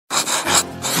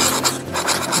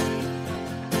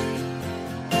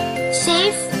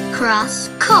Safe cross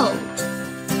code.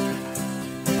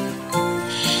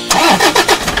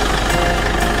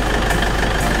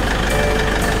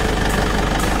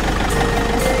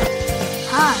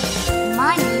 Hi,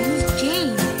 my name is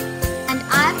Jane, and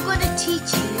I'm going to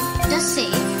teach you the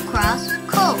safe cross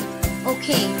code.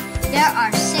 Okay, there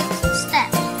are 6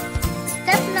 steps.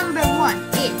 Step number 1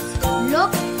 is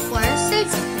look for a safe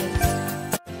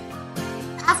place.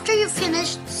 After you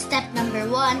finish step number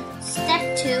 1,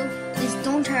 step 2 is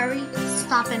don't hurry,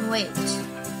 stop and wait.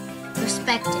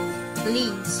 Respect it,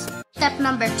 please. Step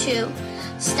number 2.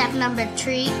 Step number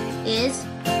 3 is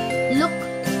look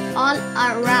all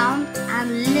around and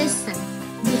listen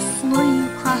before you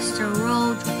cross the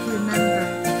road. Remember.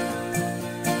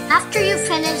 After you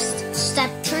finish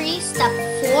step 3, step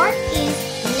 4 is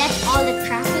let all the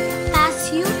traffic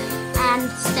pass you, and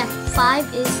step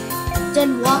 5 is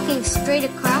then walking straight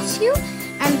across you,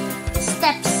 and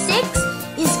step 6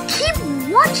 is keep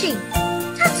watching.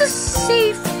 That's a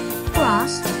safe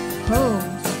cross code.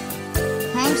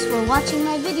 Thanks for watching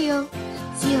my video.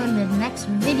 See you in the next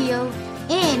video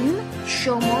in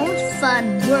Soumya's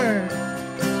Fun World.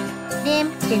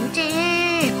 Dim, dim, dim.